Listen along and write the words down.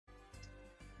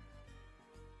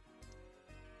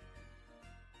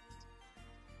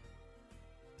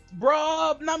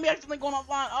Bruh, not me accidentally going offline.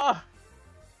 Ah.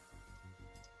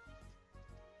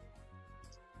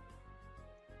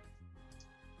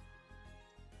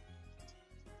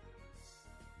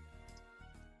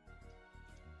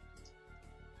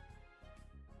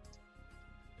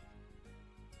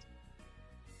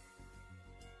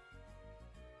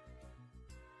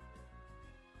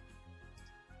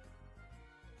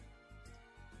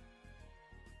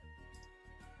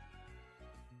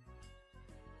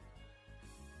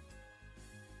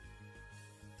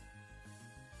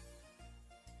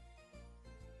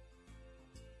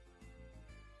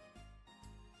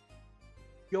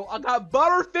 Yo, I got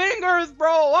butterfingers, bro.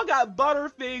 I got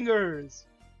butterfingers.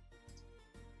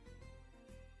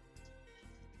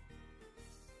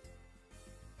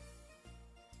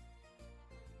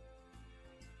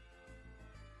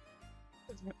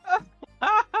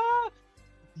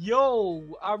 Yo,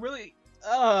 I really,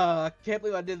 can't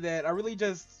believe I did that. I really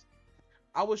just,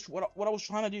 what I was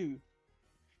trying to do.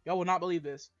 Y'all will not believe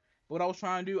this. But what I was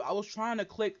trying to do, I was trying to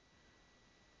click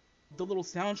the little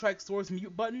soundtrack source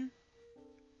mute button.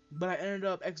 But I ended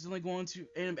up accidentally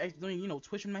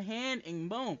twitching my hand, and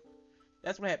boom.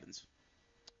 That's what happens.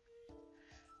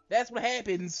 That's what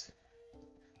happens.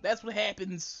 That's what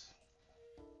happens.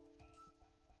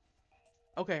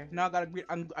 Okay, now I gotta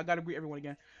greet everyone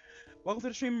again. Welcome to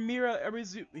the stream, Mia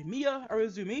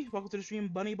Arizumi. Welcome to the stream,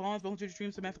 Bunny Bonds. Welcome to the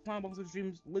stream, Samantha Clown. Welcome to the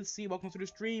stream, Liz C. Welcome to the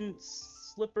stream,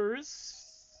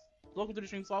 Slippers. Welcome to the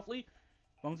stream, Softly.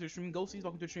 Welcome to the stream, Ghosties.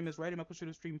 Welcome to the stream, missratty. Welcome to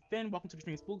the stream, Finn. Welcome to the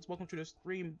stream, Spooks. Welcome to the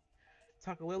stream,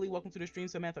 Takalili. Welcome to the stream,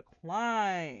 Samantha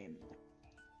Klein.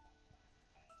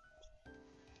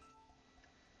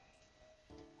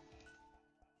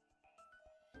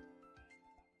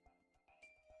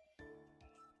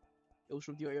 Yo,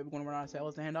 should you ever going to run out of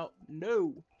salads to hand out?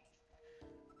 No.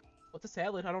 What's a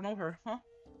salad? I don't know her. Huh?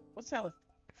 What's a salad?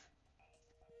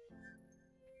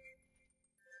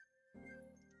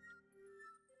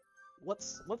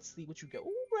 Let's see what you get.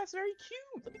 Ooh, that's very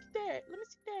cute. Let me get that. Let me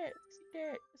see that. Let me see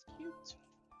that. That's cute.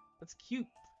 That's cute.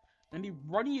 Let me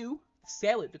run you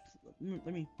salad.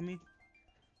 Let me.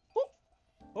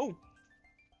 Boom.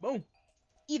 Boom.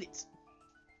 Eat it.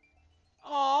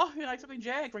 Oh, you're like something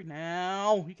jagged right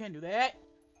now. You can't do that.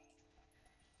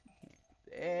 You can't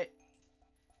do that.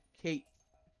 Kate.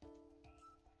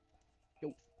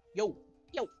 Yo.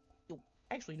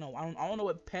 Actually, no. I don't know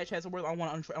what patch has a word. I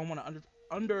want to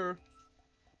under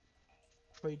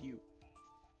trade you.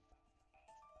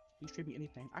 Please trade me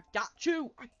anything. I got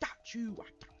you.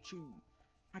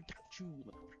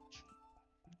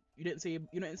 You didn't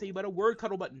say but a word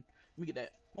cuddle button. Let me get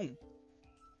that. Boom.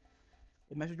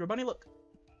 It matches your bunny look.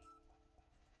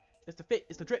 It's the fit.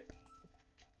 It's the drip.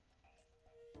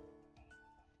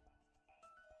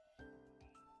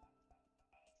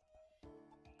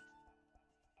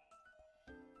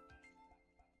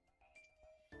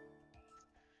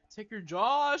 Take your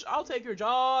Josh. I'll take your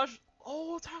Josh.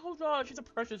 Oh, Taco Josh. He's a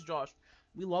precious Josh.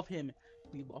 We love him.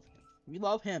 We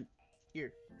love him.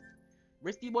 Here.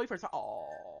 Risky boy first. Oh,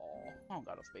 I don't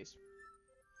got no space.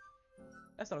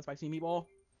 That's not a spicy meatball.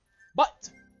 But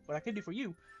what I can do for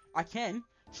you, I can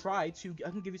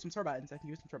give you some turbines.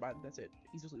 That's it.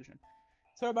 Easy solution.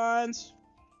 Turbines.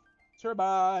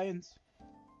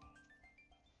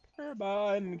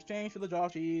 In exchange for the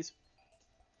Joshies.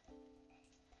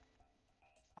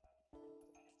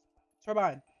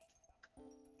 Turbine.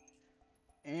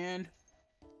 And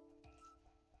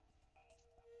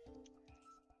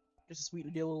just to sweeten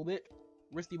the deal a little bit,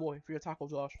 Risky boy for your taco,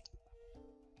 Josh.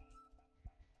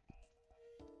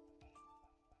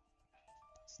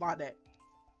 Slide that.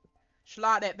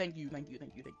 Thank you.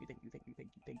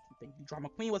 Drama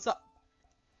queen, what's up?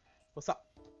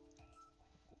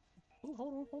 Ooh,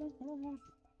 hold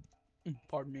on.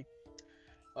 Pardon me.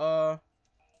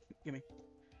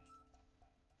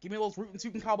 Give me those rootin'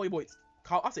 tootin' cowboy boots.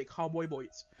 I say cowboy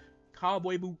boots.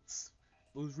 Cowboy boots.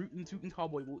 Those rootin' tootin'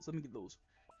 cowboy boots. Let me get those.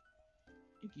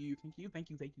 Thank you.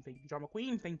 Drama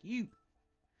queen, thank you.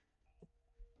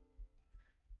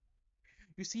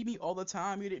 You see me all the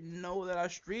time. You didn't know that I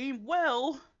stream.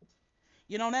 Well,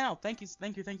 you know now. Thank you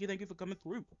for coming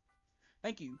through.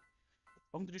 Thank you.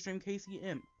 Welcome to the stream,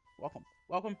 KCM. Welcome.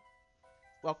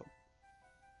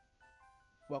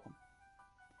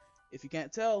 If you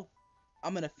can't tell,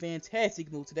 I'm in a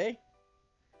fantastic mood today.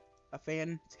 A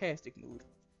fantastic mood.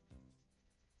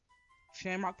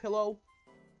 Shamrock pillow.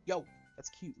 Yo, that's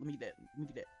cute. Let me get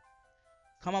that.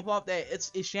 Come up off that.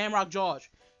 It's Shamrock Josh.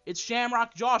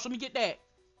 Let me get that.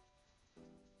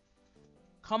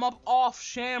 Come up off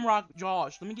Shamrock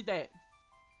Josh. Let me get that.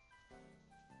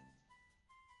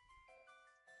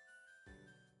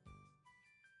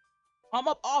 I'm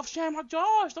up off Shamrock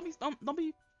Josh. Don't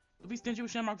be stingy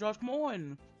with Shamrock Josh. Come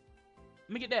on.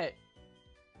 Let me get that.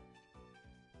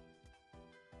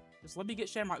 Just let me get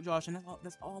Shamrock Josh, and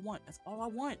that's all I want. That's all I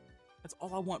want. That's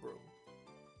all I want, bro.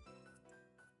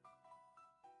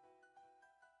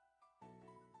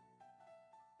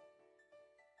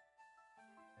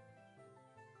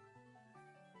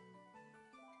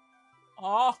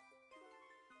 Oh,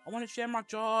 I wanted Shamrock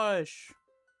Josh.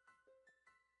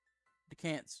 The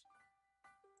cants.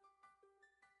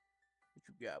 What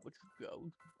you got? What you got?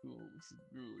 What you got? What you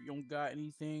got? You don't got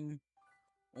anything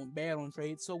on bad on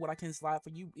trade. So what I can slide for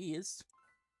you is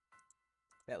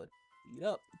salad. Eat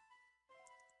up.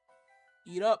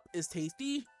 Eat up is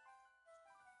tasty.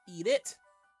 Eat it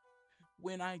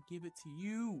when I give it to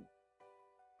you.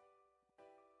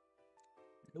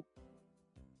 Nope.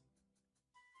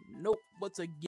 Nope. What's a